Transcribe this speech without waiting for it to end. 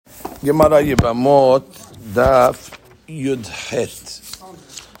Gemara Yevamot Daf Yud Het.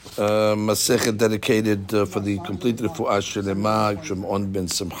 Masechet dedicated for the complete refuah shelema Shimon ben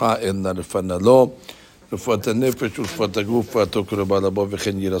Simcha in Narefanalo. Refuat hanefesh u'refuat haguf v'atokru b'alabo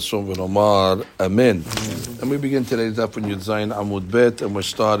v'chen yirason v'nomar Amen. And we begin today's daf in Yud Zayin Amud Bet, and we're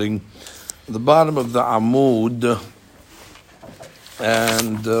starting at the bottom of the Amud,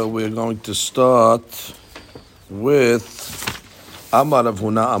 and we're going to start with Amar Rav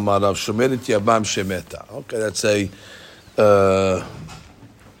Huna Amar Rav Shomeret Yabam Shemeta. Okay, that's the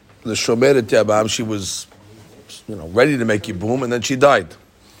Shomeret Yabam. She was, ready to make Yibum, and then she died.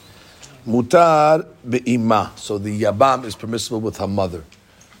 Mutar be'ima. So the Yabam is permissible with her mother.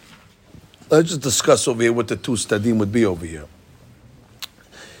 Let's just discuss over here what the two stadim would be over here.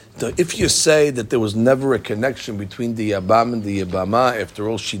 If you say that there was never a connection between the Yabam and the Yabama, after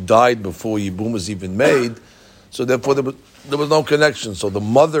all, she died before Yibum was even made, so therefore there was no connection. So the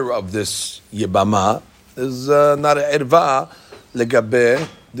mother of this Yibama is not an erva legabe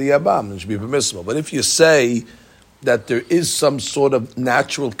the Yabam. It should be permissible. But if you say that there is some sort of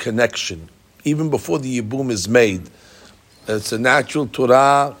natural connection, even before the Yibum is made, it's a natural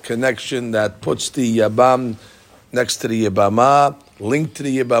Torah connection that puts the Yabam next to the Yibama, linked to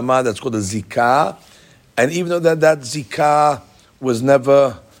the Yibama, that's called a Zikah. And even though that Zikah was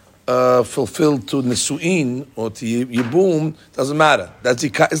never fulfilled to Nisu'in or to Yibum, doesn't matter. That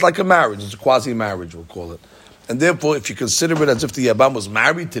Zikah is like a marriage. It's a quasi-marriage, we'll call it. And therefore, if you consider it as if the Yabam was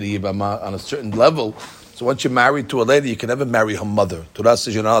married to the Yibama on a certain level, so once you're married to a lady, you can never marry her mother. Torah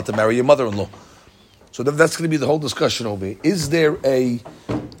says you're not allowed to marry your mother-in-law. So that's going to be the whole discussion over here. Is there a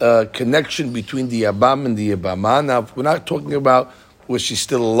connection between the Yabam and the Yibama? Now, we're not talking about where she's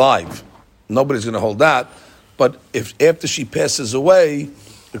still alive. Nobody's going to hold that. But if after she passes away,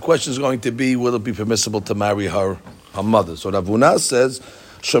 the question is going to be, will it be permissible to marry her mother? So Rav Huna says,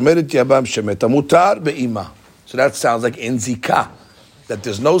 Shomeret Yabam Shemeta Mutar be'ima. So that sounds like in Zikah, that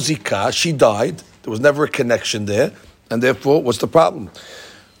there's no Zikah, she died, there was never a connection there, and therefore, what's the problem?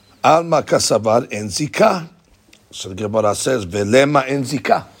 Alma kasavar en Zikah. So the Gemara says, Velema en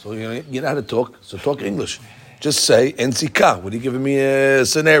Zikah. So you know how to talk, so talk English. Just say en Zikah. What are you giving me a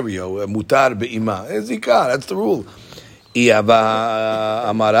scenario? Mutar be'ima. En Zikah, that's the rule. Iyava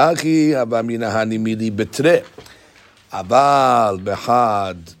amarachi, ava minahani mili betre. Aval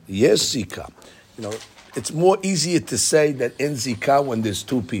behad yes Zikah. It's more easier to say that in Zikah when there's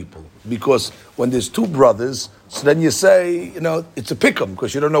two people. Because when there's two brothers, so then you say, it's a pick'em,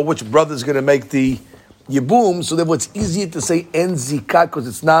 because you don't know which brother's going to make the Yibum, so therefore it's easier to say en Zikah, because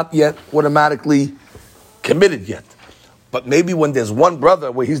it's not yet automatically committed yet. But maybe when there's one brother,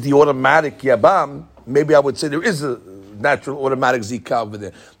 where he's the automatic Yabam, maybe I would say there is a natural automatic Zikah over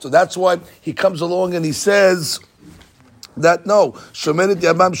there. So that's why he comes along and he says that no, Shomeret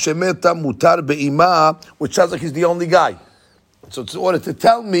Yabam Shemeta Mutar Be'ima, which sounds like he's the only guy. So it's in order to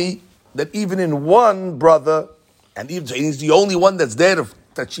tell me that even in one brother, and even he's the only one that's there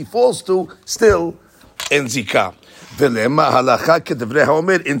that she falls to, still in Zikah. Velema halacha kedevrei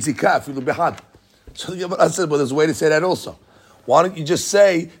haomer in Zikah afilu behad. So the Gemara said, well, there's a way to say that also. Why don't you just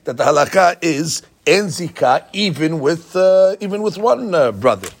say that the halakha is in Zikah even with one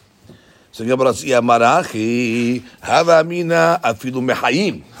brother? So the Gemara says, Yamarachi havamina afilu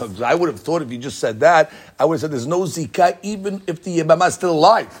mehayim. I would have thought if you just said that, I would have said there's no Zikah even if the Yabama is still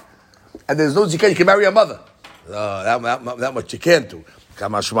alive. And there's no Zikah, you can marry a mother. That much you can't do.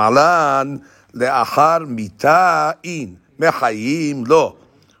 Kamashmalan le'achar mita'in mehayim lo.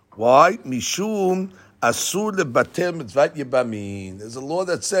 Why? Mishum asur lebatel mitzvat Yabamin. There's a law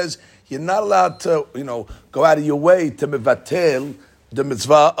that says you're not allowed to, go out of your way to mevatel the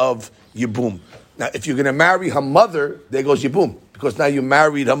mitzvah of Yibum. Now, if you're going to marry her mother, there goes Yibum. Because now you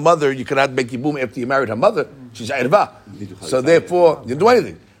married her mother, you cannot make Yibum after you married her mother. She's Erva. So therefore, you didn't do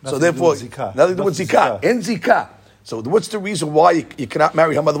anything. So therefore, nothing to do with Zikah. In Zikah. So what's the reason why you cannot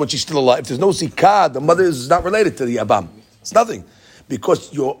marry her mother when she's still alive? If there's no Zikah, the mother is not related to the Yabam. It's nothing.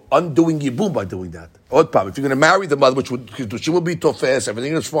 Because you're undoing Yibum by doing that. If you're going to marry the mother, she will be tofes,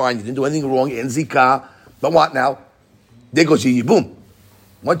 everything is fine, you didn't do anything wrong, in Zikah. But what now? There goes your Yibum.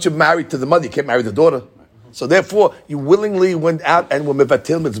 Once you're married to the mother, you can't marry the daughter. So therefore, you willingly went out and were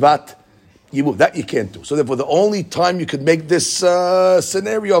mevatil mitzvat Yibum. That you can't do. So therefore, the only time you could make this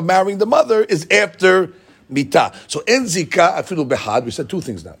scenario of marrying the mother is after Mita. So en Zikah afilu behad. We said two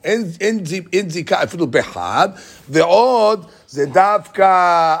things now. En Zikah afilu behad. Ve'od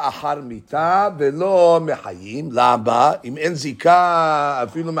zedavka achar Mita ve'lo mehayim. Laba im en Zikah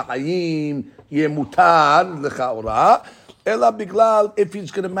afilu mehayim yeh mutar lechaora. Ela biglal, if he's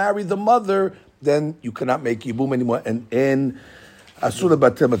going to marry the mother, then you cannot make Yibum anymore. And in Asura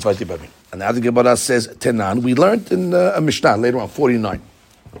batel mitzvah yibamim. And now the Gemara says, Tenan, we learned in a Mishnah later on, 49.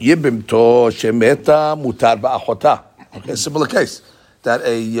 Yibimto shemeta mutar ba'achota. Okay, similar case. That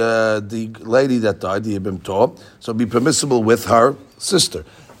the lady that died, the Yibimto, so be permissible with her sister.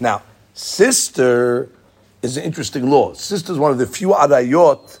 Now, sister is an interesting law. Sister is one of the few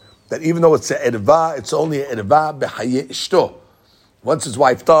arayot that even though it's a erva, it's only a erva behaye ishto. Once his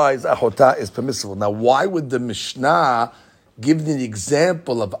wife dies, achota is permissible. Now, why would the Mishnah give the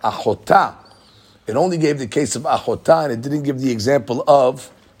example of achota? It only gave the case of achota, and it didn't give the example of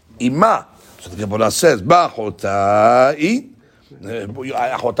ima. So the Gemara says, ba'achota.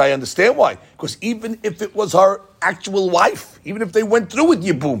 I understand why. Because even if it was her actual wife, even if they went through with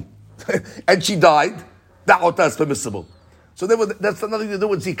Yibum, and she died, the achota is permissible. So that's nothing to do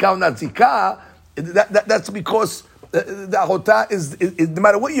with zikah or not zikah. That's because the achota is no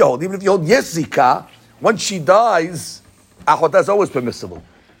matter what you hold, even if you hold yes zikah, once she dies, achota is always permissible.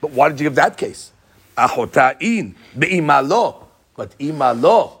 But why did you give that case? Achota'in be'imalo, but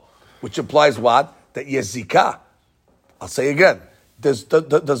imalo, which implies what? That yes zikah. I'll say again. Does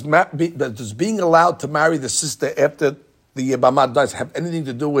being allowed to marry the sister after the Yibamah dies have anything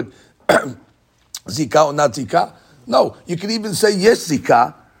to do with zikah or not zikah? No. You can even say yes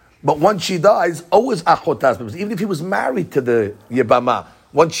zikah, but once she dies, always achotas. Even if he was married to the Yibamah,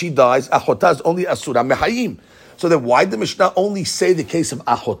 once she dies, achotas only asura mehayim. So then why did the Mishnah only say the case of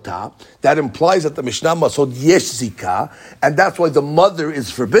achota? That implies that the Mishnah must hold yes zikah, and that's why the mother is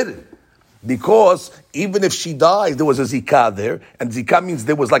forbidden. Because even if she died, there was a zikah there, and zikah means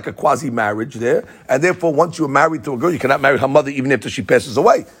there was like a quasi-marriage there, and therefore once you are married to a girl, you cannot marry her mother even after she passes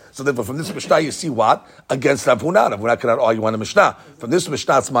away. So therefore from this Mishnah you see what? Against Rav Huna. Rav Huna cannot argue on the Mishnah. From this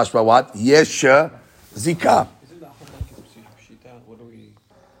Mishnah it's mashma what? Yesha zikah.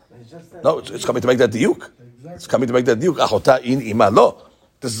 No, it's coming to make that diuk. It's coming to make that diuk. Achota in imalo.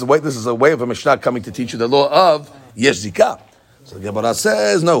 This is a way of a Mishnah coming to teach you the law of yesh zikah. So the Gemara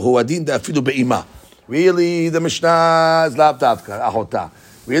says, no, huadin da'afidu be'ima. Really, the Mishnah is lav davka, ahota.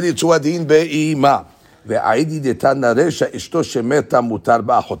 Really, it's huadin be'ima. Ve'aidi detana resha ishto shemeta mutar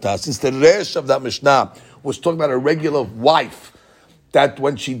ba'achota. Since the resh of that Mishnah was talking about a regular wife, that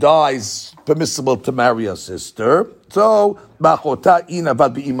when she dies, permissible to marry a sister. So, ba'achota ina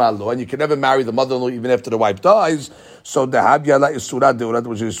avad be'ima lo. And you can never marry the mother-in-law even after the wife dies. So the Habyala is Surah Deurat,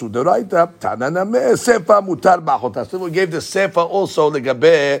 which is Surah Deuraita. Tanana me sefa mutar ba'achota. So we gave the sefa also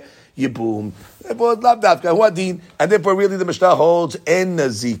legabe yibum. And therefore really the Mishnah holds en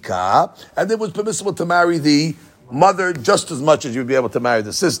zikah. And it was permissible to marry the mother just as much as you'd be able to marry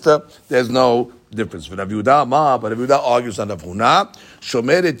the sister. There's no difference. But Rav Yehuda argues on Rav Huna.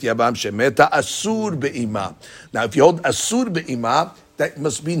 Shomeret yabam shemeta asur be'ima. Now if you hold asur be'ima, that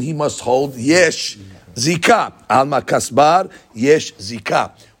must mean he must hold yesh zikah. Alma kasbar, yesh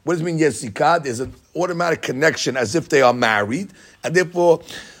zikah. What does it mean yesh zikah? There's an automatic connection as if they are married. And therefore,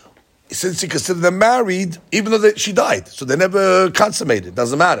 since you consider them married, even though she died, so they never consummated,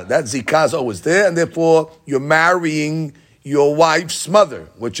 doesn't matter. That zikah is always there, and therefore you're marrying your wife's mother,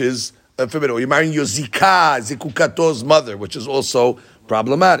 which is forbidden. Or you're marrying your zikah, zikukato's mother, which is also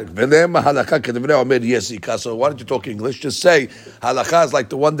problematic. So why don't you talk English? Just say halakha is like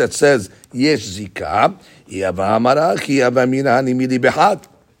the one that says yesh zikah.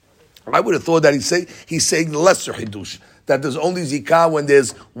 I would have thought that he's saying the lesser hidush, that there's only zikah when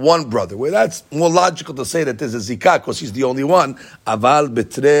there's one brother. Well, that's more logical to say that there's a zikah because he's the only one. Aval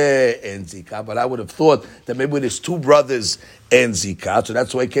betre and zikah. But I would have thought that maybe there's two brothers and zikah. So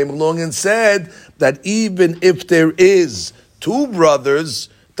that's why he came along and said that even if there is two brothers,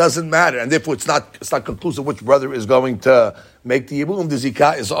 doesn't matter, and therefore it's not conclusive which brother is going to make the yibum. The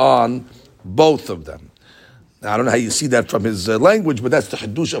zikah is on both of them. Now I don't know how you see that from his language, but that's the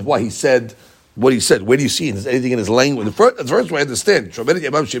hadush of why he said what he said. Where do you see it? Is anything in his language? The first way I understand. Says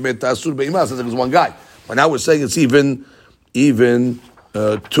it was one guy, but now we're saying it's even two.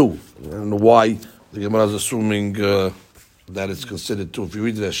 I don't know why the Gemara is assuming that it's considered two. If you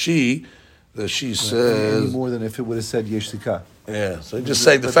read the she says any more than if it would have said yesh zikah. Yeah, so just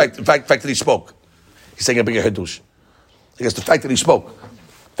saying the fact that he spoke. He's saying a bigger hadush. I guess the fact that he spoke,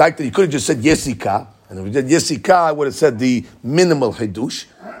 the fact that he could have just said yes zikah, and if he did yes zikah, I would have said the minimal hadush.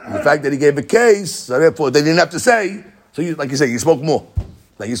 And the fact that he gave a case, so therefore they didn't have to say. So like you say, you spoke more.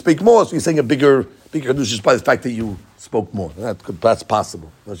 Like you speak more, so you're saying a bigger hadush just by the fact that you spoke more. That's possible.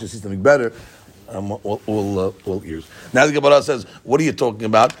 Let's just see something better. All ears. Now the Gemara says, what are you talking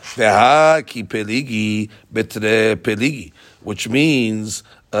about? Ki peligi betre peligi, which means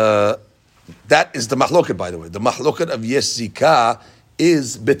that is the mahloket, by the way. The mahloket of yes zikah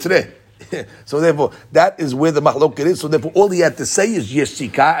is betre. So therefore, that is where the mahloket is. So therefore, all he had to say is yes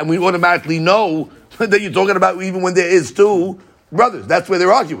zikah, and we automatically know that you're talking about even when there is two brothers. That's where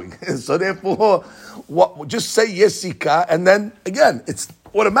they're arguing. So therefore, just say yes zikah, and then again, it's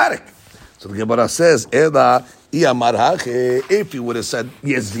automatic. So the Gemara says, "Ela iyamar hache." If you would have said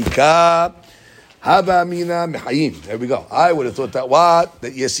yes zikah, haba mina mehayim. There we go. I would have thought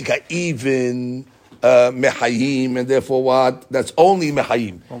that yes zikah even. Mehayim, and therefore what? That's only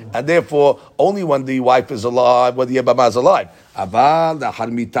mehayim, and therefore only when the wife is alive, when the yabama is alive.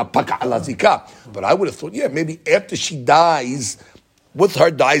 But I would have thought, maybe after she dies, with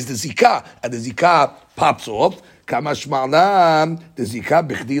her dies the zikah, and the zikah pops off. Kamashmalan, the zikah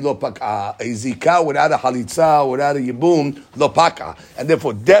b'chdi lo pak'a. A zikah without a halitza, without a yibum, lo pak'a, and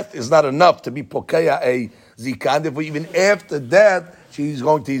therefore death is not enough to be pokeya a zikah. And therefore, even after death, he's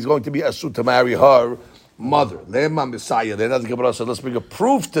going to be asur to marry her mother. Lema Messiah. Then the Gemara said, let's bring a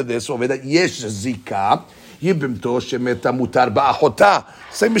proof to this over that yesh zikah yibimto shemeta mutar ba'achota.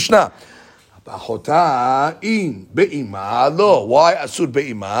 Same Mishnah. Ba'achota in be'ima lo. Why asur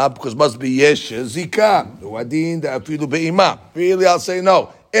be'ima? Because must be yesh zikah. Uadin da'afilu be'ima. Really, I'll say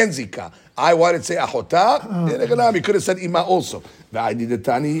no. En zikah. I wanted to say achota. He could have said ima also. I need the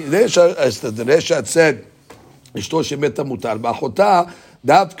tani. The Resha had said. אשתו שמתה מותר באחותה,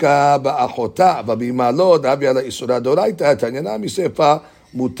 דווקא באחותה, אבל באמא לא, דאבי על האיסורה דאורייתא, תעניינה מספא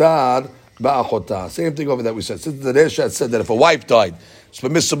מותר באחותה. Same thing over that we said. Since the Resha said that if a wife died, it's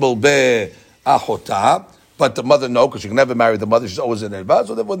permissible באחותה, but the mother no, because she can never marry the mother, she's always in Erba.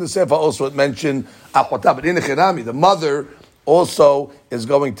 So therefore the Sefer also mentioned אחותה, but in the Chinami, the mother also is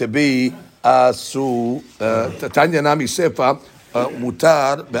going to be תעניינה מספא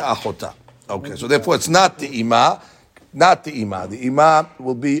מותר באחותה. Okay, so therefore it's not the ima. The ima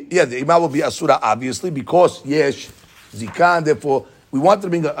will be, asura, obviously, because yesh zikah, and therefore we want to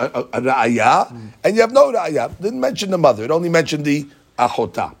bring a ra'ayah, and you have no ra'ayah. Didn't mention the mother, it only mentioned the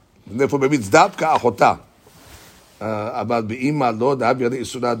achota. And therefore maybe it's davka achota. About be'ima lo da'av yada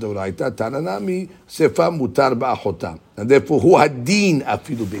isura d'oraita, tananami sefa mutar ba'achota. And therefore hu hadin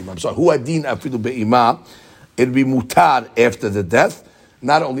afidu be'ima. I'm sorry, hu hadin afidu be'ima, it'll be mutar after the death.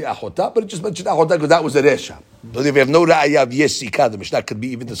 Not only achota, but it just mentioned achota because that was a resha. But if you have no ra'ayah of yes zikah, the Mishnah could be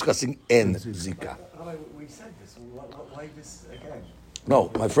even discussing en zikah. We said this. Why this again? No,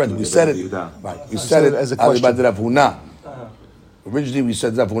 my friend, we said it. Right, we said it as a question. Rav Huna. Originally, we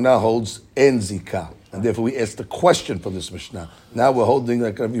said Rav Huna holds en zikah, and therefore we asked the question from this Mishnah. Now we're holding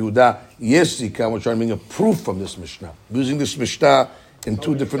like Rav Yehuda yes zikah. We're trying to bring a proof from this Mishnah, using this Mishnah in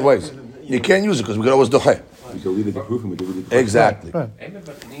two different ways. You can't use it because we could always doche. We deleted the proof and we deleted the Exactly.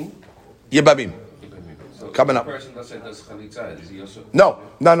 Yibabim. Coming up. No.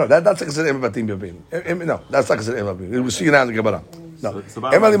 That's like I said, Emabatim Yibabim. No, that's like I said, Emabatim. We'll see you now in the Gemara. No.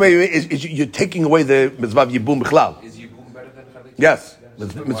 Emabatim is you're taking away the mitzvah of Yibum B'chlal. Is Yibum better than Chalitza? Yes.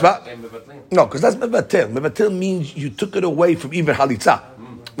 Mitzvah. No, because that's Mevatel. Mevatel means you took it away from even Chalitza.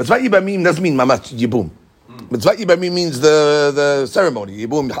 Mitzvah Yibamim doesn't mean Mamash Yibum. Mitzvah Yibamim means the ceremony,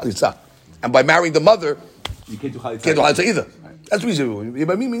 Yibum Chalitza. And by marrying the mother, you can't do chalitza either. That's the reason.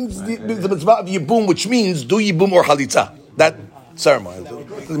 Yibamim means the mitzvah of Yibum, which means do Yibum or Chalitza. That ceremony.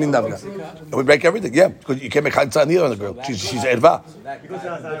 Doesn't mean that. And we break everything, because you can't make Chalitza neither on the girl. She's Erva. Because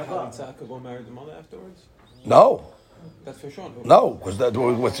Chalitza could go marry the mother afterwards? No. That's for sure. No,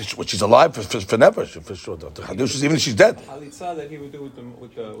 because she's alive for never, for sure. Even if she's dead. Chalitza that he would do with the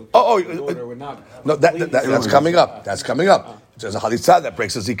daughter would not. No, that's coming up. That's coming up. There's a Chalitza that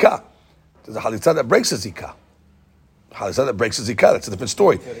breaks a Zikah. There's a Chalitza that breaks a Zikah. Chalitza that breaks a Zikah. That's a different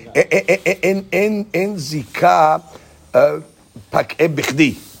story. In Zikah, pak'e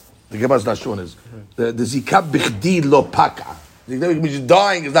bichdi. The Gemara is not showing us. The Zikah bichdi lo pak'a.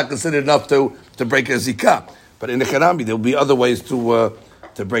 Dying is not considered enough to break a Zikah. But in the Cherami, there will be other ways to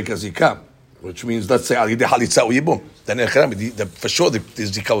break a Zikah, which means, let's say, al yidei Chalitza or Yibum. Then in the Cherami, for sure the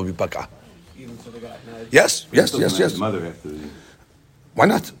Zikah will be pak'a. Even for the guy. Yes. The mother after the... Why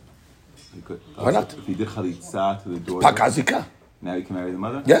not? He could. Why not? If he did chalitza to the daughter, Pak'a Zikah. now he can marry the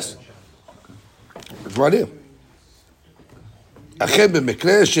mother? Yes. It's right here. אכן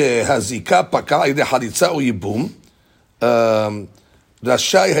במקרה שהזיקה פקעה על ידי חליצה או ייבום,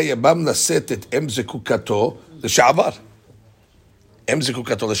 רשאי היבם לשאת את אם זקוקתו לשעבר. אם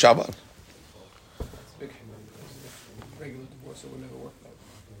זקוקתו לשעבר. Regular divorce, it would never work out.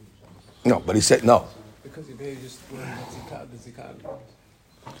 No, but he said no. Because he paid just the zikah.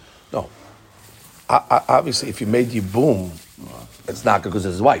 No. Obviously, if you made Yibum, it's not because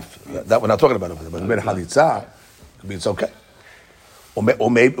it's his wife. That we're not talking about. But when Halitza, it's okay.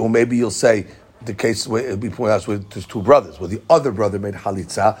 Or maybe you'll say, the case where we point out with there's two brothers, where the other brother made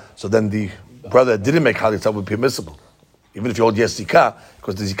halitza, so then the brother that didn't make halitza would be permissible. Even if you hold yes zikah,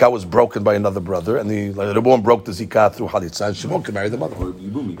 because the zikah was broken by another brother, and the Rebbeinu broke the zikah through halitza, and Shimon can marry the mother. Or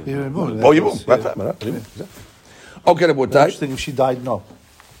Yibum, Oh, Yibum. Okay, Rabotai. Interesting if she died, no.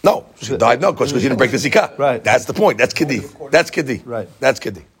 No, she died, no, because she didn't break the zikah. Right. That's the point. That's kiddi. That's kiddi. Right. That's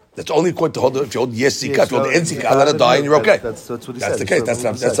kiddi. That's only according to hold, if you hold yes zikah, if you hold so- en zikah, let her die and you're okay. That's what he That's said. the case. That's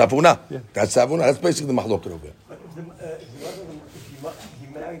savuna. Yeah. That's savuna. That's basically the mahloket over here. But if he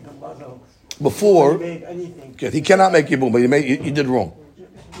married the mother, Before, he made anything. okay, he cannot make yibum, but you did wrong.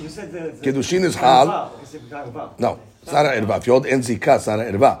 You said the Kiddushin is hal. You said garva. No, it's not an irva. If you hold en zikah, it's not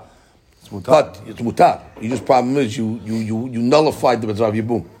an irva. But it's mutar. You just problem is you nullified the mitzvah of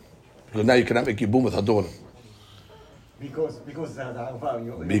yibum. Because now you cannot make yibum with her daughter. Because the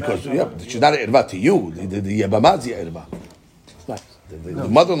garva. Because she's not an irva to you. The yabamah is the irva. The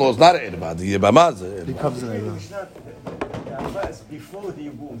mother-in-law is not an irva. The yabamah is an He irva. comes in The there. garva is before the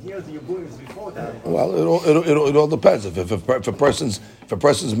yibum. Here the yibum is before that. Well, it all depends. If a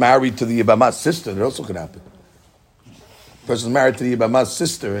person's married to the yabamah's sister, it also could happen. A person's married to the yabamah's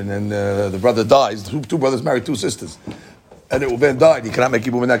sister, and then the brother dies. Two brothers married two sisters, and Reuven died. He cannot make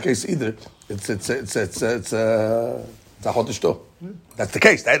yibum in that case either. It's achot ishto. That's the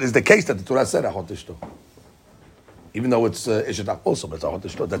case. That is the case that the Torah said achot ishto. Even though it's ishet also, but it's achot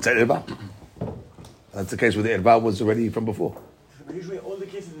ishto. That's an irva. That's the case where the irva was already from before. But usually all the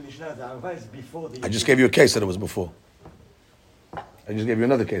cases in Mishnah, the garva is before the. I just gave you a case that it was before. I just gave you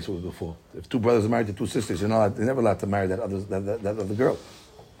another case that was before. If two brothers are married to two sisters, you're never allowed to marry that other girl.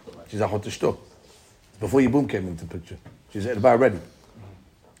 She's achot ishto. Before Yibum came into the picture. She's irva already.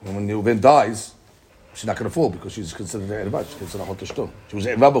 And when Reuven dies, she's not going to fall because she's considered an irva. She's considered achot ishto. She was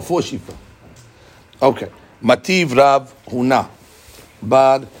irva before she fell. Okay. Mativ Rav Huna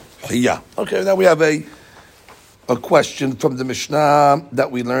Bar Hiya. Okay, now we have a question from the Mishnah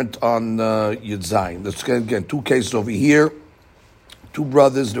that we learned on Yud Zayin. Let's get again two cases over here. Two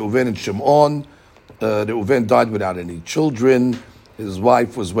brothers, Reuven and Shimon. Reuven died without any children. His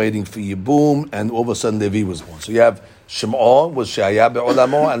wife was waiting for Yibum, and all of a sudden Levi was born. So you have Shimon was Shaya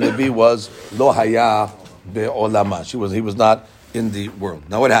be'olamo, and Levi was Lo Haya be'olama. He was not in the world.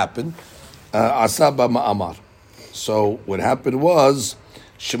 Now what happened? Asaba ma'amar. So what happened was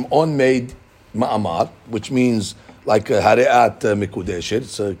Shimon made ma'amar, which means like a hareat mikudeshet,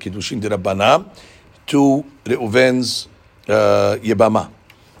 it's a kiddushin derabbanah, to Reuven's yibama.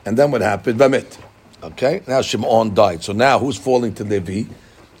 And then what happened? Vamit. Okay? Now Shimon died. So now who's falling to Levi?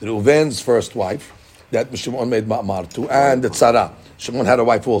 Reuven's first wife, that Shimon made ma'amar to, and the tzara. Shimon had a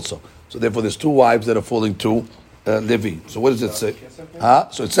wife also. So therefore there's two wives that are falling to Levi. So what does it say?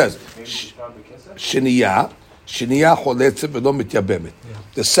 So it says, Shiniya choletzet v'lo mityabemet.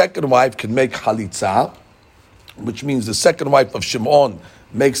 The second wife can make halitza, which means the second wife of Shimon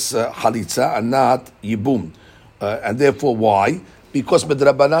makes halitza and not yibum. And therefore, why? Because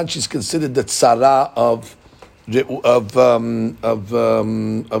Medrabanan she's considered the tzara of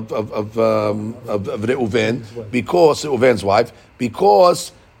Reuven, because Reuven's wife,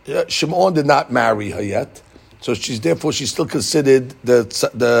 because Shimon did not marry her yet, so she's still considered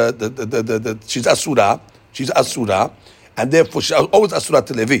she's asura, and therefore she's always asura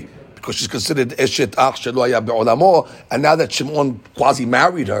to Levi, because she's considered eshet ach shelo haya be'olamo. And now that Shimon quasi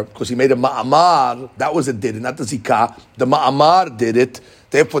married her because he made a ma'amar, that was a did, not the zikah. The ma'amar did it.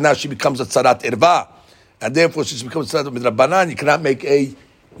 Therefore, now she becomes a tzarat irva, and therefore she becomes tzarat midrabanan. You cannot make a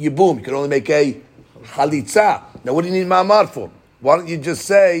yibum. You can only make a halitza. Now, what do you need ma'amar for? Why don't you just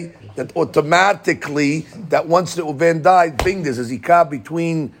say that automatically that once Reuven died, bing, there's a zikah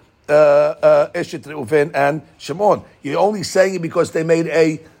between Eshet Reuven and Shimon. You're only saying it because they made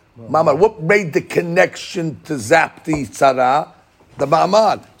a ma'amar. What made the connection to zap the tzara? The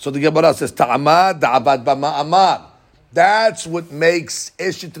ma'amar. So the Gemara says, ta'amad da'abad ba'ma'amar. That's what makes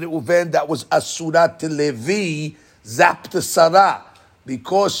Eshet Reuven, that was asura to Levi, zap the tzara.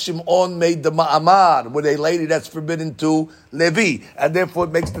 Because Shimon made the ma'amar with a lady that's forbidden to Levi, and therefore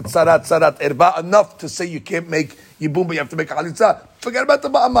it makes the tzarat erba enough to say you can't make yibum, but you have to make halitza. Forget about the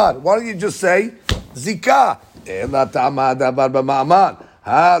ma'amar. Why don't you just say zikah?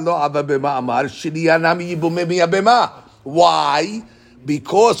 Why?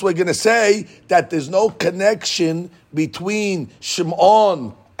 Because we're going to say that there's no connection between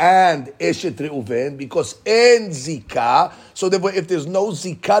Shimon and Eshet Reuven, because in zikah, so therefore if there's no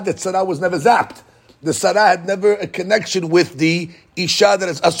zikah, the tzara was never zapped. The Sarah had never a connection with the Isha that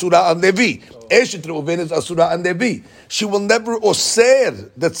is Asura and Levi. Eshet Reuven is Asura and Levi. She will never oser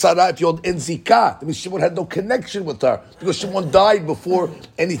that Sarah if you're in Zikah. That means Shimon had no connection with her because Shimon died before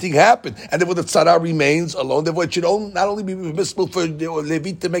anything happened. And therefore the Sarah remains alone. Therefore it should not only be permissible for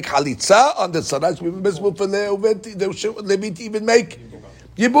Levi to make Halitza on the Sarah, it should be permissible for Levi to even make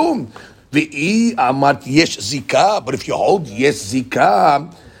Yibum. V'i amat yesh Zikah. But if you hold yes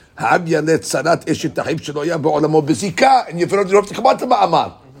Zikah, and you don't have to come on to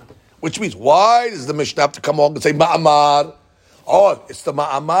Ma'amar. Which means, why does the Mishnah have to come on and say Ma'amar? Oh, it's the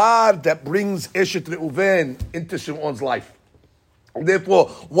Ma'amar that brings Eshet Reuven into Shimon's life. And therefore,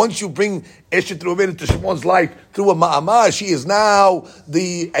 once you bring Eshet Reuven into Shimon's life through a Ma'amar, she is now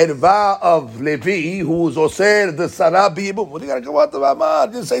the Erva of Levi, who is Oser, the Sarah Bibum. What do you got to come on to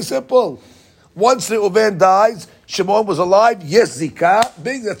Ma'amar? Just say simple. Once Reuven dies, Shimon was alive, yes, Zikah,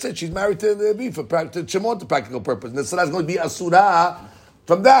 big, that's it, she's married to Levi for Shimon to practical purpose. And the Sarah is going to be Asura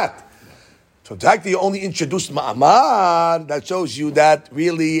from that. So the fact that you only introduced Ma'amar, that shows you that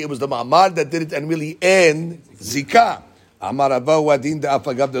really it was the Ma'amar that did it and really in Zikah.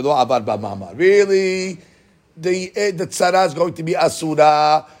 Really, the Sarah is going to be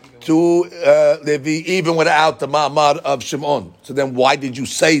Asura to Levi even without the Ma'amar of Shimon. So then why did you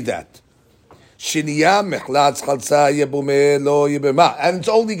say that? And it's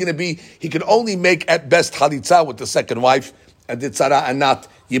only going to be, he can only make at best Chalitza with the second wife, and the Tzara and not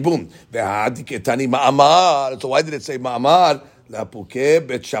Yibum. So why did it say Ma'amar?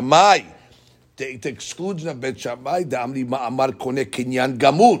 Bet Shammai. The exclusion of Bet Shammai, the Amri Ma'amar Kone Kinyan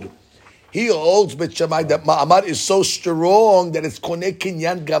Gamur. He holds Bet Shammai that Ma'amar is so strong that it's Kone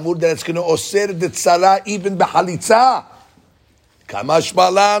Kinyan Gamur, that it's going to Oser the Tzara even B'Chalitza. Kamash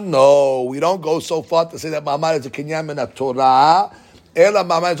Malan, no, we don't go so far to say that Ma'amar is a Kinyan min Torah. Ela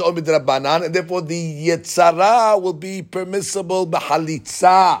Ma'amar is only Drabanan, and therefore the Yetzara will be permissible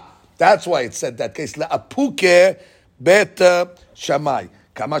b'Chalitza. That's why it said that case. La'apuke bet Shammai.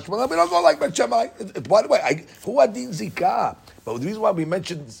 Kamash Malan, we don't go like bet Shammai. By the way, who adin Zikah? But the reason why we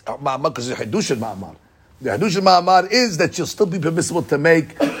mentioned Ma'amar because it's Hadush Ma'amar. The Hadush Ma'amar is that you'll still be permissible to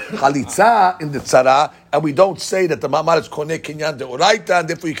make Chalitza in the Tzara, and we don't say that the Ma'amar is Koneh Kinyan de Oraita, and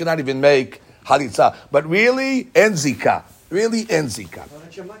therefore you cannot even make Chalitza. But really, en Zikah. Really, en Zikah.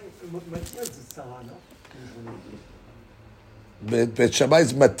 Bet Shammai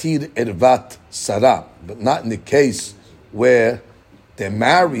is Matir Ervat Sarah, but not in the case where they're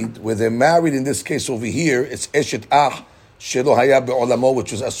married. Where they're married, in this case over here, it's Eshet Ach Shelo Haya Be'olamo,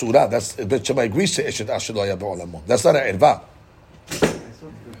 which was Asura. That's Bet Shammai agrees to Eshet Ach Shelo Haya Be'olamo. That's not an Erva.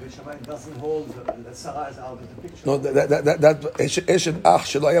 Doesn't hold the Sarah is out of the picture. No, that Eshet Ach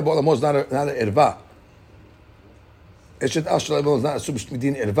Shelo Haya Be'olamo is not an Erva. Eshet Ach Shelo Haya Be'olamo is not a Subish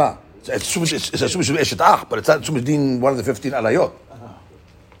Midin Erva. It's a Subish Eshet Ach, but it's not Subish Midin, one of the 15 Alayot.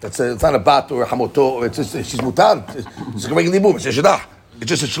 It's not a Bat or a Hamoto. She's Mutar. It's a regular move. It's Eshet Ach. It's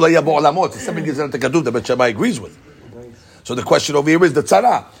just a Shelo Haya Be'olamo. It's something that the Kaduv that Bet Shammai agrees with. So the question over here is the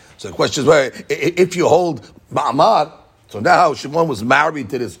Tzara. So the question is, well, if you hold Ma'amar, so now Shimon was married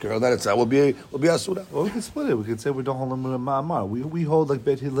to this girl, then will be Asura. Well, we can split it. We can say we don't hold him with Ma'amar. We hold like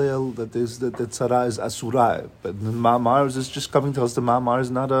Bet Hillel that Tzara is Asura, but the Ma'amar is just coming to us. The Ma'amar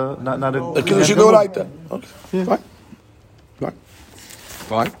is not a. Okay, she do it right then. Okay, yeah.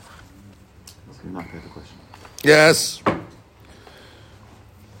 Fine. Not the question. Yes.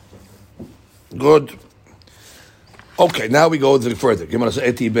 Good. Okay, now we go a little further.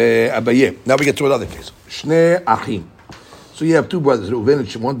 Now we get to another case. Shnei Achim. So you have two brothers, Reuven and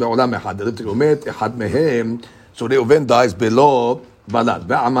Shimon, בעולם אחד. אחד מהם, so Reuven dies below Balad.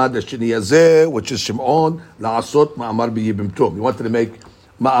 ועמד השני הזה, which is Shimon, לעשות מאמר בייבמתו. He wanted to make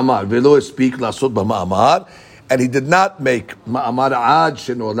מאמר, ולא הספיק לעשות במאמר, and he did not make מאמר עד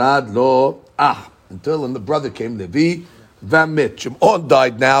שנולד לו אח. Until the brother came, Levi, ומת. Shimon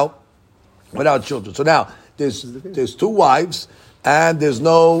died now without children. So now, there's two wives, and there's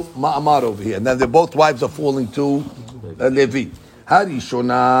no ma'amar over here. And then both wives are falling to Levi.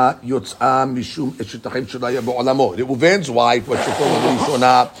 Harishona yotz'a mishum eshetachim shelaya be'olamo. Reuven's wife, what's the call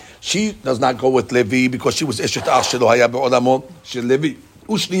Harishona? She does not go with Levi because she was eshetach shelohaya be'olamo shel Levi.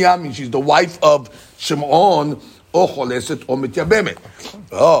 Ushniya means she's the wife of Shimon. O choleset o mityabemet.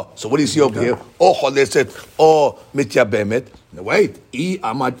 Oh, so what do you see over here? O choleset o mityabemet. Now wait,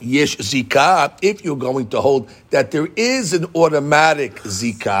 amat yesh zikah. If you're going to hold that there is an automatic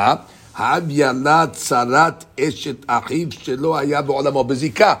zikah, habyalat sarat eshet achiv shelo haya be'olamo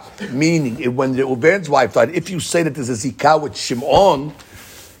bezikah. Meaning, when Reuven's wife died, if you say that there's a zikah with Shimon,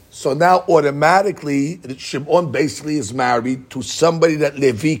 So now automatically, Shimon basically is married to somebody that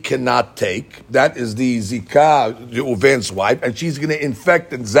Levi cannot take. That is the Zikah, Reuven's wife, and she's going to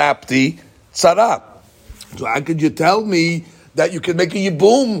infect and zap the Tzara. So how could you tell me that you can make a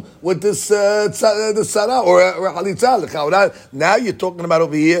yibum with this the Tzara or a Halitza? Now you're talking about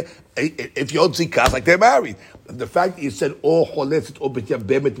over here, if you hold Zikah, like they're married. The fact that you said, oh, choletzet or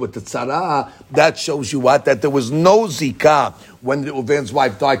betyabemet with the tzara, that shows you what? That there was no zikah when the Reuven's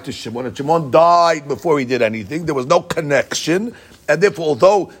wife died to Shimon. And Shimon died before he did anything. There was no connection. And therefore,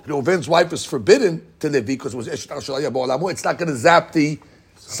 although Reuven's wife is forbidden to Levi because it was Eshet Shalaya Ba'olamu, it's not going to zap the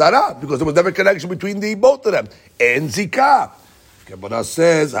tzara because there was never a connection between the both of them. And zikah. Gemara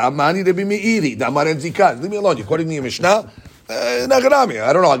says, Hamani Rabbi Meiri, Damar and zikah. Leave me alone. You're quoting me a Mishnah. I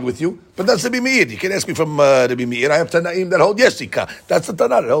don't argue with you, but that's Rabbi Meir. You can ask me from Rabbi Meir. I have Tanaim that hold yes zikah. That's the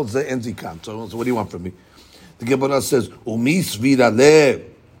Tanah that holds the en zikah. So what do you want from me? The Gemara says, Umis virale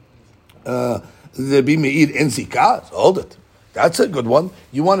Rabbi Meir en zikah. Hold it. That's a good one.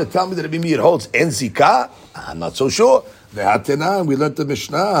 You want to tell me that Rabbi Meir holds en zikah? I'm not so sure. Ve'hatena, we learned the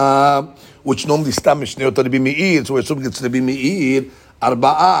Mishnah, which normally stam Mishnah to Rabbi Meir, so we're assuming it's Rabbi Meir.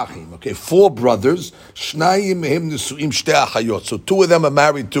 Arba'a achim, okay, 4 brothers. Shnayim mehem nisuim shtei achayot. So 2 of them are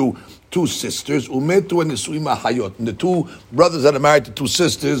married to 2 sisters. Umetu and nisuim achayot. And the 2 brothers that are married to 2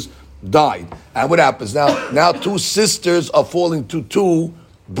 sisters died. And what happens now? Now 2 sisters are falling to 2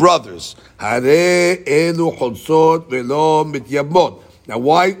 brothers. Hare elu chodzot velo mityabot. Now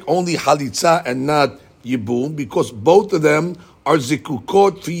why only halitza and not yibum? Because both of them are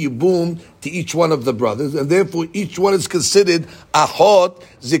zikukot for yibum to each one of the brothers, and therefore each one is considered ahot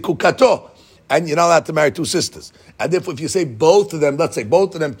zikukato, and you're not allowed to marry 2 sisters. And therefore, if you say both of them, let's say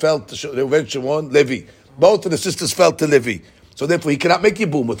both of them fell to Reuven, Shimon, Levi, both of the sisters fell to Levi, so therefore he cannot make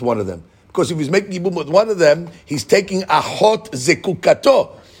yibum with one of them, because if he's making yibum with one of them, he's taking ahot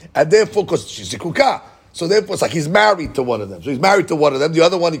zikukato, and therefore, because she's zikuka, so therefore it's like he's married to one of them. So he's married to one of them. The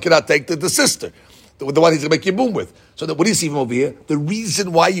other one he cannot take the sister, the one he's going to make yibum with. So that, what do you see from over here? The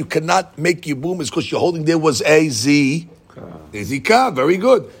reason why you cannot make yibum is because you're holding there was a zikah. Very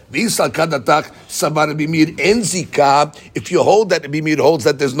good. If you hold that, Rabbi Meir holds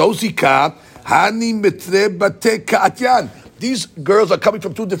that there's no zikah. These girls are coming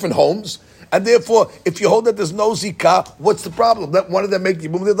from 2 different homes, and therefore, if you hold that there's no zikah, what's the problem? Let one of them make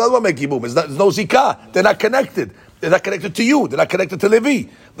yibum, the other one make yibum. There's no zikah. They're not connected. They're not connected to you. They're not connected to Levi.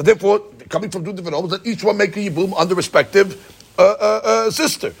 But therefore, coming from 2 different homes, let each one make a yibum on the respective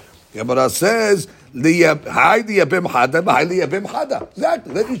sister. Gemara says, Exactly.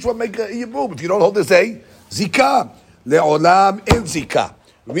 Let each one make a yibum. If you don't hold this a zikah, le'olam en zikah.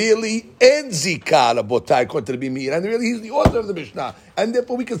 Really, en zikah, Rabotai, according to Rabbi Meir. And really, he's the author of the Mishnah. And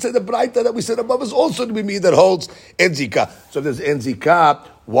therefore, we can say the Braita that we said above is also Rabbi Meir that holds en zikah. So there's en zikah.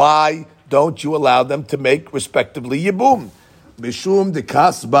 Why don't you allow them to make respectively yibum? Mishum de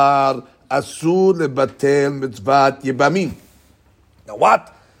kasbar asur lebatel mitzvat yibamim. Now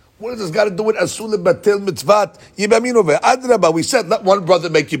what? What does this got to do with asur lebatel mitzvat yibamim over? Adrabah, we said let one brother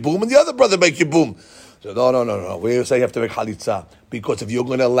make yibum and the other brother make yibum. So no. We're saying you have to make halitza, because if you're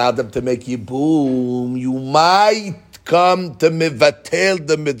going to allow them to make yibum, you might come to mevatel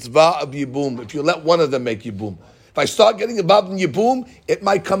the mitzvah of yibum. If you let one of them make yibum, if I start getting involved in yibum, it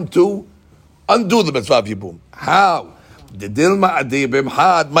might come to undo the mitzvah of yibum. How?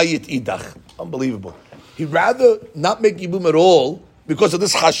 Unbelievable. He'd rather not make yibum at all because of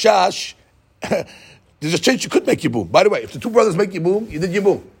this hashash. There's a chance you could make yibum. By the way, if the 2 brothers make yibum, you did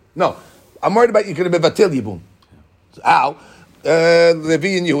yibum. No, I'm worried about you could have mevatel yibum. How?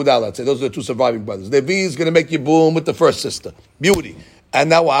 Levi and Yehuda, let's say, those are the 2 surviving brothers. Levi is going to make yibum with the first sister. Beauty. And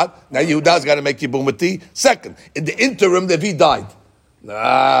now what? Now Yehuda's got to make yibum with the second. In the interim, Levi died.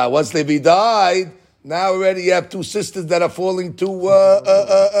 Once Levi died, now already you have 2 sisters that are falling to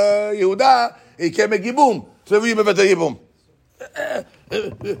Yehuda. He can't make yibum. So Levi mevatel yibum.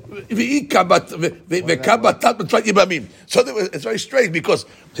 So it's very strange, because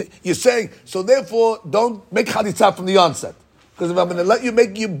you're saying, so therefore don't make halitza from the onset. Because if I'm going to let you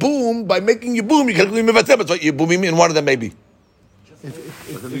make yibum, by making yibum, you can leave mevatel, but yibumim in one of them maybe.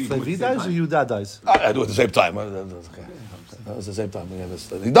 If Levi dies or Yehuda dies? I do it at the same time. It's the same time.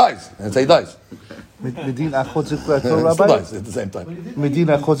 He dies. And say he dies. Medin achot zekuato, He Rabbi? dies at the same time. Medin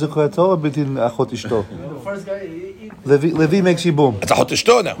achot zekuato or medin achot ishto? The first guy, Levi makes yibum. It's a hot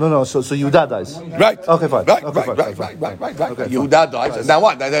ishto now. No. So Yehuda dies. Right. Okay, fine. Right. Okay, Yehuda dies. And now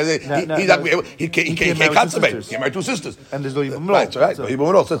what? He He can't consummate. He married 2 sisters. And there's no yibum. Right. No yibum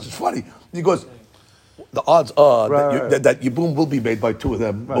at all. So it's funny. Because the odds are Right. that Yibum will be made by two of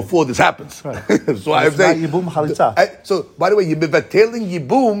them before this happens. Right. So If not Yibum, Chalitza. So by the way, you're mevatailing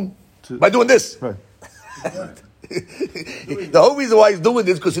Yibum by doing this. Right. The whole reason why he's doing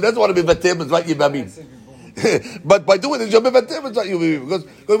this because he doesn't want to be mevatel mitzvah Yibamim. But by doing this, you're mevatel mitzvah Yibamim.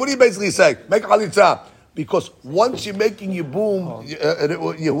 Because what are you basically saying? Make chalitza. Because once you're making Yibum,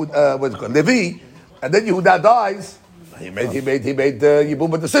 what's it called, Levi, and then Yehuda dies. He made Yibum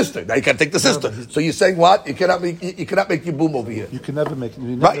with the sister. Now you can't take the sister. So you're saying what? You cannot make Yibum over here. You can never make.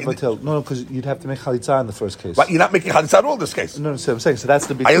 You Right. never tell. No, because you'd have to make chalitza in the first case. But you're not making chalitza at all in this case. No, so I'm saying. So that's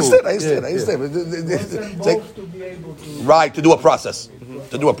the big. I understand. Yeah. It's like- to be able to. Right, to do a process.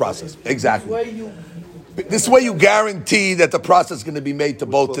 To do a process. Exactly. This way you guarantee that the process is going to be made to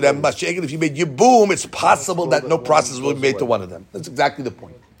both of them. Mashiach, if you made Yibum, it's possible that no process will be made to one of them. That's exactly the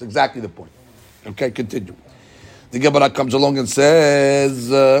point. That's exactly the point. Okay, continue. The Gemara comes along and says,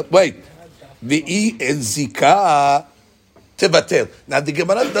 wait, V'i en zika tevatel. Now the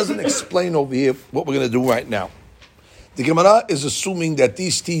Gemara doesn't explain over here what we're going to do right now. The Gemara is assuming that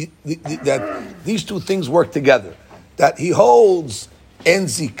these two things work together. That he holds en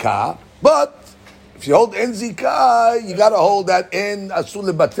zika, but if you hold en zika, you got to hold that en asul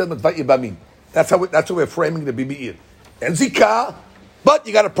lebatel mitzvah yibamim. That's how we're framing the bibi'ir. En zika, but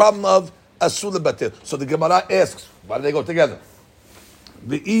you got a problem of asul lebatel. So the Gemara asks, why do they go together?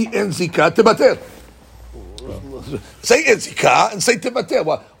 The en zika tebatel. Say en zika and say tebatel.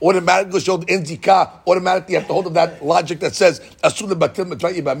 Well, automatically show en zika. Automatically you have to hold of that logic that says asul lebatel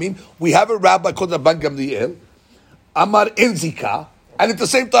mitzvah yibamim. We have a rabbi called Rabban Gamliel, Amar en zika, and at the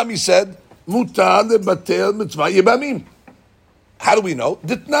same time he said mutar lebatel mitzvah yibamim. How do we know?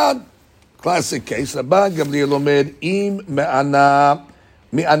 Ditnan. Classic case. Rabban Gamliel omer im me'ana.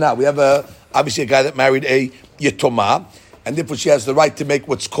 We have obviously a guy that married a yetoma, and therefore she has the right to make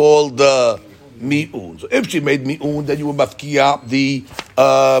what's called mi'un. So if she made mi'un, then you will mafkiya the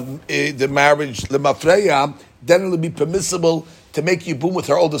marriage lemafreya. Then it will be permissible to make yibum with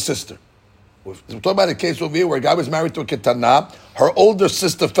her older sister. We're talking about a case over here where a guy was married to a ketana. Her older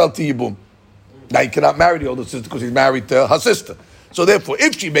sister fell to yibum. Now you cannot marry the older sister because he's married to her sister. So therefore,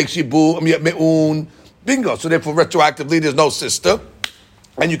 if she makes yibum me'un, bingo. So therefore, retroactively, there's no sister.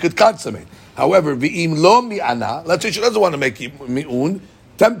 And you could consummate. However, v'im lo mi'ana, let's say she doesn't want to make mi'un,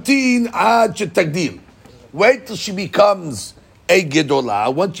 tamtin ad shetagdil. Wait till she becomes a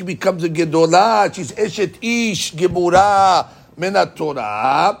gedolah. Once she becomes a gedolah, she's eshet ish gemura min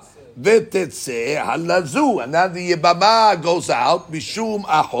haTorah v'tetzeh halazu. And now the yibama goes out, mishum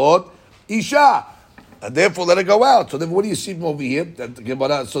achot isha. And therefore, let her go out. So then what do you see from over here?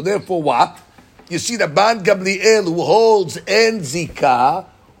 So therefore what? You see that Ban Gamliel, who holds en zika,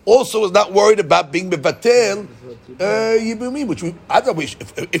 also is not worried about being mevatel yibumim, which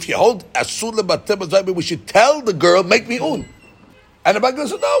if you hold asul lebatel, we should tell the girl make mi'un. And the Ban Gamliel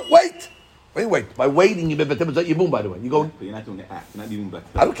says, no, wait. By waiting, you mevatel yibum. By the way, you go. But you're not doing the act. You're not even better.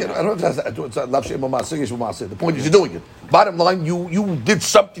 I don't care. I don't know if it's lav she'em ma'aseh, yesh ma'aseh. The point is you're doing it. Bottom line, you did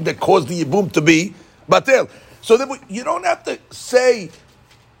something that caused the yibum to be batel. So then you don't have to say.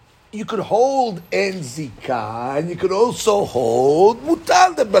 You could hold en zika, and you could also hold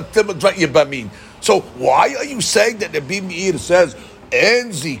mutal lebatel mitzvah yibamim. So why are you saying that the Meir says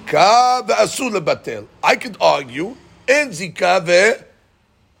en zika ve'asul lebatel? I could argue en zika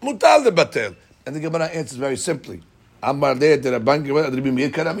ve'mutal lebatel, and the Gemara answers very simply. Amar le de Rabban Gamliel de Meir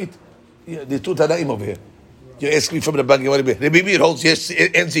karamit. The two tanaim over here. You're asking me from the Rabban Gamliel. The Meir holds yes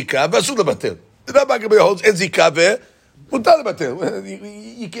en zika ve'asul lebatel. The Rabban Gamliel holds en zika ve'mutal. You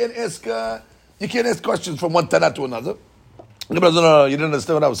can't ask questions from one Tanah to another. No, you didn't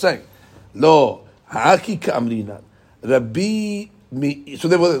understand what I was saying. Lo, haki ka'amrina, Rabbi mi. So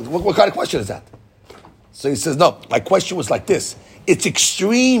what kind of question is that? So he says, no, my question was like this. It's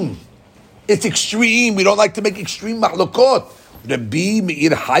extreme. We don't like to make extreme mahlokot. Rabbi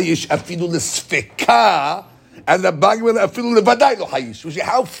me'ir hayish afilu l'sfeka, and Rabbi afilu l'vaday lo hayish.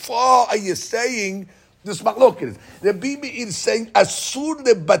 How far are you saying this machlok is? Rabbi Meir is saying asur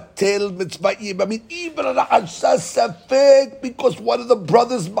lebatel mitzvah yibamim even on a safek because one of the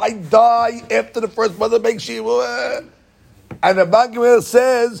brothers might die after the first brother makes shivur. And Rabban Gamliel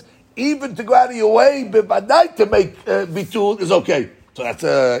says even to go out of your way b'vaday to make bitul is okay. So that's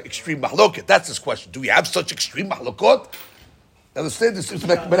extreme machlok. That's his question. Do we have such extreme machlokot? Understand this is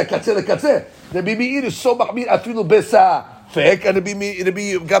menakatzeh lekatzeh. Rabbi Meir is so machmir afilu besa. Fake and Rabbi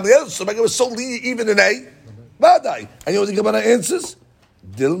Gamliel, so it was so lenient even in a Badai. And you know what the Gemara answers?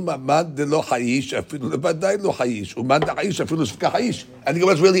 Dil mamad de lo hayish afilu lebadai lo hayish umad de hayish afilu sfka hayish. And the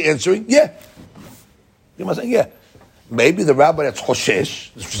Gemara is really answering, yeah. The Gemara saying, yeah. Maybe the rabbi that's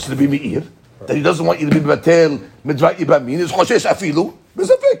choshesh, this is Rabbi Meir, that he doesn't want you to be batel mitzvah ibamin is choshesh afilu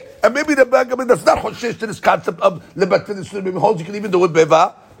bezafik. And maybe the Bagamin that's not choshesh to this concept of lebatel isurim holds you can even do it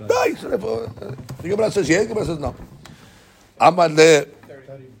beva. Nice. The Gemara says yes. The Gemara says no. Amar le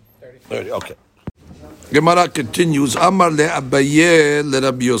 30. Okay. Gemara continues. Amar le Abaye le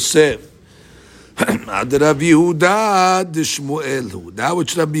Rabbi Yosef. Ad Rabbi Yehuda de Shmuel. That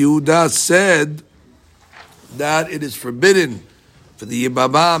which Rabbi Yehuda said that it is forbidden for the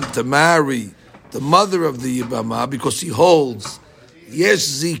Yibamam to marry the mother of the Yibamah because he holds Yesh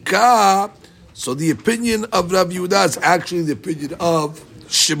Zika. So the opinion of Rabbi Yehuda is actually the opinion of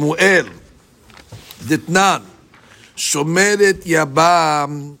Shmuel. Ditnan. Shomeret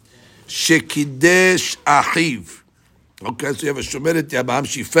Yabam Shekidesh Achiv. Okay, so you have a Shomeret Yabam.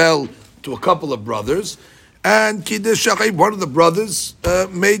 She fell to a couple of brothers, and Kidesh Achiv, one of the brothers,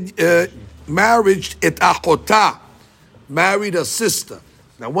 made marriage et achota, married a sister.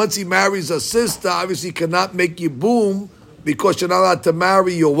 Now, once he marries a sister, obviously he cannot make yibum because you're not allowed to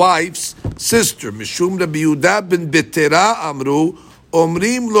marry your wife's sister. Mishum Rabbi Yehuda ben Betera amru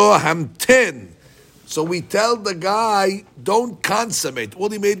omrim lo hamten. So we tell the guy, don't consummate. All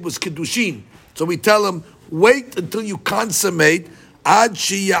he made was kiddushin. So we tell him, wait until you consummate ad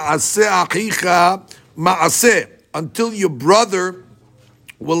sheyaseh achicha ma'aseh, until your brother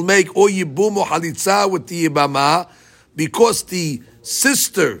will make or yibum or halitza with the yibama, because the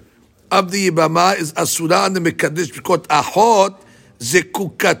sister of the yibama is asura and the mekadesh because ahot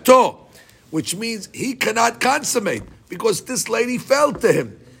zekukato, which means he cannot consummate because this lady fell to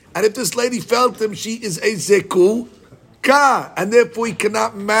him. And if this lady fell to him, she is a zekuka, and therefore he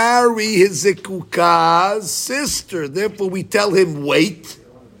cannot marry his zekuka's sister. Therefore we tell him, wait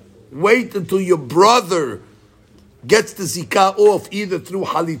until your brother gets the zikah off either through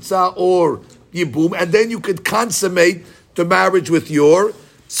halitza or yibum, and then you could consummate the marriage with your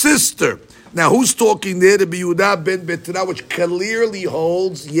sister. Now, who's talking there? The Yehuda ben Betera, which clearly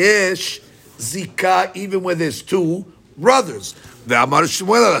holds yesh zikah even when there's two brothers. The Amar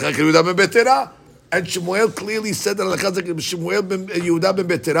Shmuel Yehuda ben Betera, and Shmuel clearly said that Shmuel ben Yehuda ben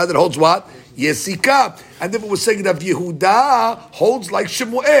Betera that holds what? Yesh zikah, and then we're saying that Yehuda holds like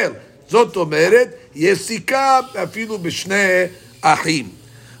Shmuel. Zot omeret yesika afilu b'shnei achim.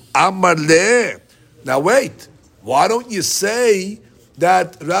 Amar le. Now wait. Why don't you say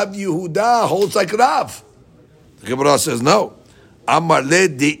that Rabbi Yehuda holds like Rav? The Gemara says no. Amar le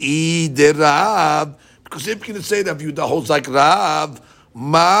de'i de Rav. Because if you're going to say that Yehuda holds like Rav,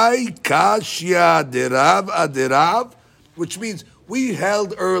 my kashya de Rav ad Rav, which means we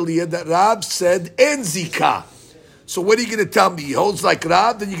held earlier that Rav said en zikah. So what are you going to tell me? He holds like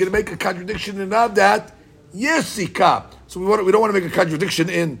Rav, then you're going to make a contradiction in Rav that yes, zikah. So we don't want to make a contradiction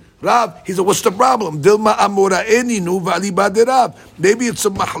in Rav. He said, what's the problem? Dilma Amoraeninu v'aliba de Rav. Maybe it's a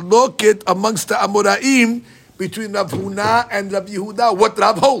mahloket amongst the Amoraim between Rav Huna and Rav Yehuda, what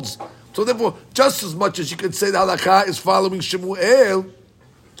Rav holds. So therefore, just as much as you could say the halakha is following Shemuel,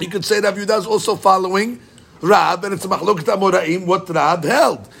 you could say Rav Yehuda is also following Rav, and it's a mahloket Amoraim, what Rav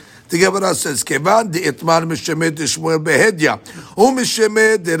held. The Gemara says, "Kevan de itmar mishemed de Shmuel behedya, u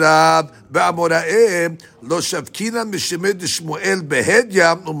mishemed de Rav be'amoraim lo shavkinan mishemed de Shmuel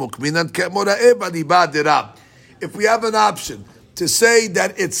behedya u mukminan ke'amoraim v'aliba de Rav." If we have an option to say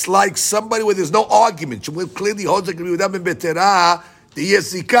that it's like somebody where there's no argument, Shmuel clearly holds like Rabbi Yehuda ben Betera, the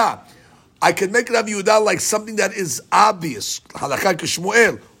yesika. I can make Rabbi Yehuda like something that is obvious, halakha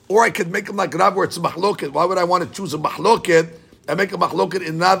Shmuel, or I could make him like Rav where it's a mahloket. Why would I want to choose a mahloket and make a machloket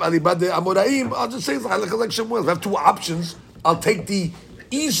in Rav alibad de Amoraim? I'll just say it's like Shmuel. I have two options. I'll take the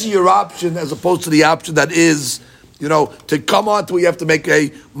easier option as opposed to the option that is, to come on to where you have to make a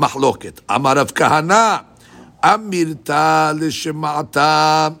machloket. Amar Rav Kahana, Amirta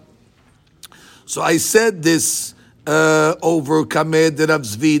l'shemata. So I said this over Kamed Rav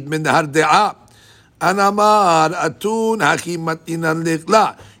Zvid min Harde'a. Anamar atun hakim matinan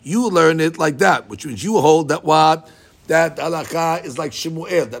lichla. You learn it like that, which means you hold that what? That halakha is like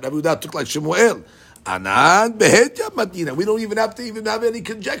Shemuel, that Rabbi Yehuda took like Shemuel. Anan behedya matina. We don't even have any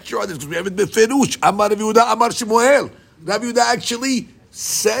conjecture on this because we haven't been ferush. Amar Rabbi Yehuda, Amar Shemuel. Rabbi Yehuda actually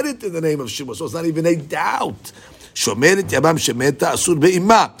said it in the name of Shemuel, so it's not even a doubt. Shomeret yabam shemeta asur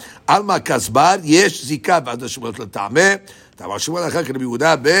be'imah. Alma kasbar yesh zika v'ad Shemuel l'tameh. Tamar Shemuel achak Rabbi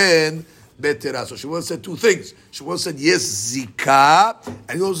Yehuda ben Betera. So Shemuel said two things. Shemuel said yes zika,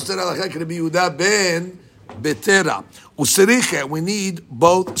 and he also said achak Rabbi Yehuda ben Betera. Useriche, we need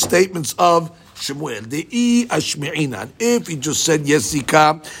both statements of Shmuel, de'i ashmi'inan. If he just said yes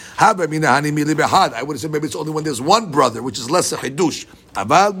zika, haba mina hanimi libehad. I would have said maybe it's only when there's one brother, which is less a chidush.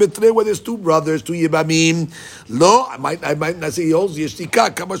 Aval betre where there's two brothers, two yibamim. Lo, I might not say he holds yes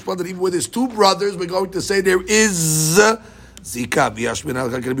zika. Kamash brother, even where there's two brothers, we're going to say there is zika. V'yashmin al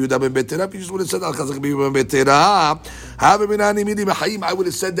chakar b'Yehuda ben betera. If you just would have said al chakar b'Yehuda ben betera, haba mina hanimi libehayim. I would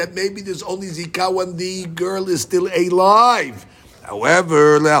have said that maybe there's only zika when the girl is still alive.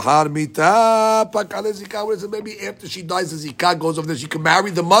 However, lehar mita pakale zika. Maybe after she dies, the zika goes over there. She can marry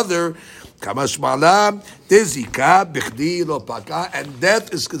the mother. Kamash malam de zika bichdi lo paka, and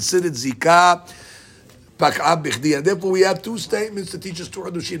death is considered zika paka bichdi. And therefore, we have two statements to teach us Torah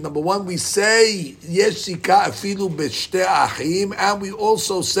Dushin. Number one, we say yes zika afilu b'shtei achim, and we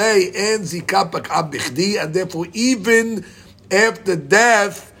also say en zika paka bichdi, and therefore, even after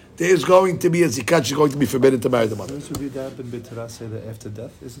death, there is going to be a zikah. She's going to be forbidden to marry the mother. Doesn't Yehuda ben Betera say that after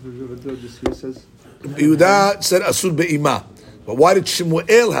death? Isn't it just here says? Yehuda said asur be'ima. But why did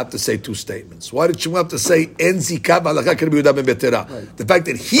Shmuel have to say two statements? Why did Shmuel have to say en zikah b'alakha k'Rabbi Yehuda ben Betera? The fact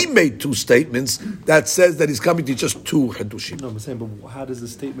that he made two statements, that says that he's coming to just two hadushim. No, I'm saying, but how does the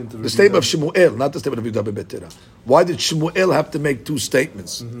statement of the statement of Shmuel, not the statement of Yehuda ben Betera? Why did Shmuel have to make two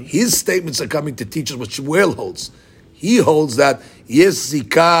statements? His statements are coming to teach us what Shmuel holds. He holds that yes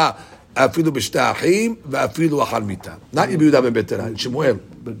zika afilu b'shtei v'afilu achar mita. Not Yehuda ben Betera, Shmuel.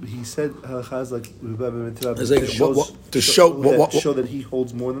 But he said halakha is like Yehuda ben Betera to show that he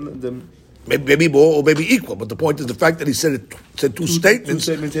holds more than them. Maybe more or maybe equal, but the point is the fact that he said two statements.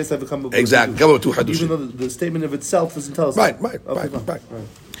 Two statements has to become exactly. Come with two hadushim. Even though the statement of itself doesn't tell us. Right.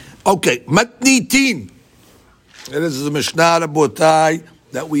 Okay, matnitin. It is a Mishnah Rabotai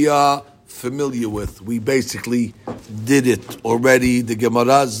that we are familiar with. We basically did it already. The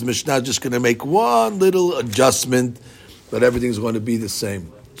Gemara's Mishnah is just going to make one little adjustment, but everything's going to be the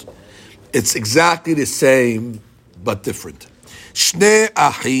same. It's exactly the same, but different. Shnei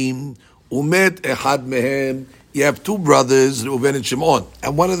achim umet echad mehem. You have two brothers, Reuven and Shimon,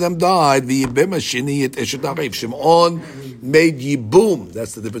 and one of them died. V'yibem hashini et eshet achiv. Shimon made yibum.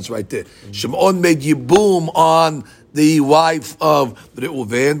 That's the difference right there. Shimon made yibum on the wife of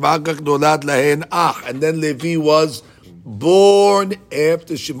Reuven, and then Levi was born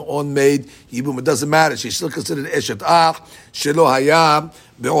after Shimon made Yibum. It doesn't matter. She's still considered Eshet Ach. Shelo Haya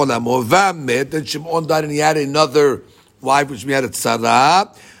be'olamo v'amet. Then Shimon died and he had another wife, which we had at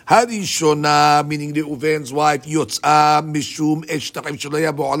Sarah. Harishona, meaning Reuven's wife, Yotzah Mishum Eshet Ach Shelo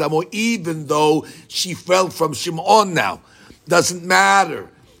Haya be'olamo. Even though she fell from Shimon now. Doesn't matter.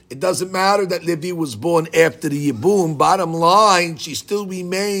 It doesn't matter that Levi was born after the Yibum. Bottom line, she still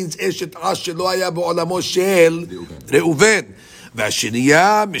remains Eshet Ash Shelo Haya B'olamo Shel Reuven.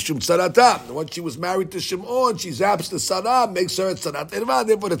 V'ashiniya Mishum Tzarata. Once she was married to Shimon, she zaps the Sarah, makes her a Tzarat Erva.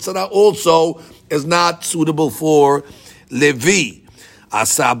 Therefore, the Tzara also is not suitable for Levi.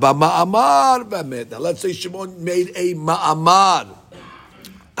 Asaba Ma'amar V'amet. Now, let's say Shimon made a Ma'amar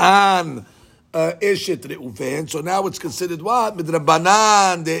on Eshet Reuven, so now it's considered what?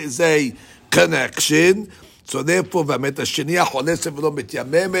 Midrabanan, there is a connection. So therefore,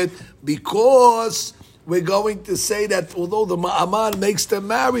 because we're going to say that although the Ma'aman makes them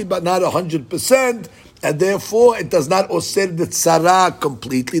married, but not 100%, and therefore it does not osir the tzara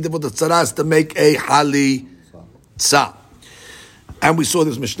completely. Therefore, the tzara has to make a hali tza. And we saw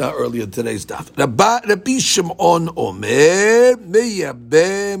this Mishnah earlier in today's daf. Rabbi Shimon Omer,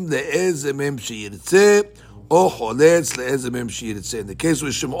 meyabem le'ezeh mem sheyitzeh, or choletz le'ezeh mem sheyitzeh. In the case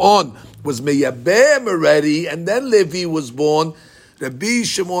where Shimon was meyabem already, and then Levi was born, Rabbi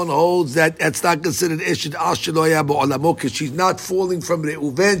Shimon holds that that's not considered Eshet Ash Shelo Haya B'olamo, because she's not falling from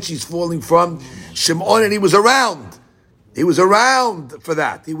Reuven, she's falling from Shimon, and he was around. He was around for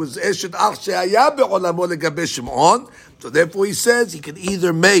that. He was Eshet Ash Shelo Haya B'olamo legabe Shimon. So therefore, he says he can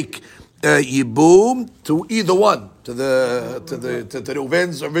either make yibum to either one, to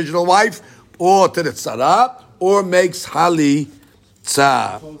Reuven's original wife, or to the tzara, or makes hali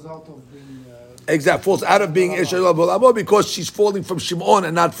tza. Falls out of being Eshel Bolamo because she's falling from Shimon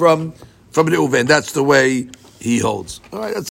and not from Reuven. That's the way he holds. All right, that's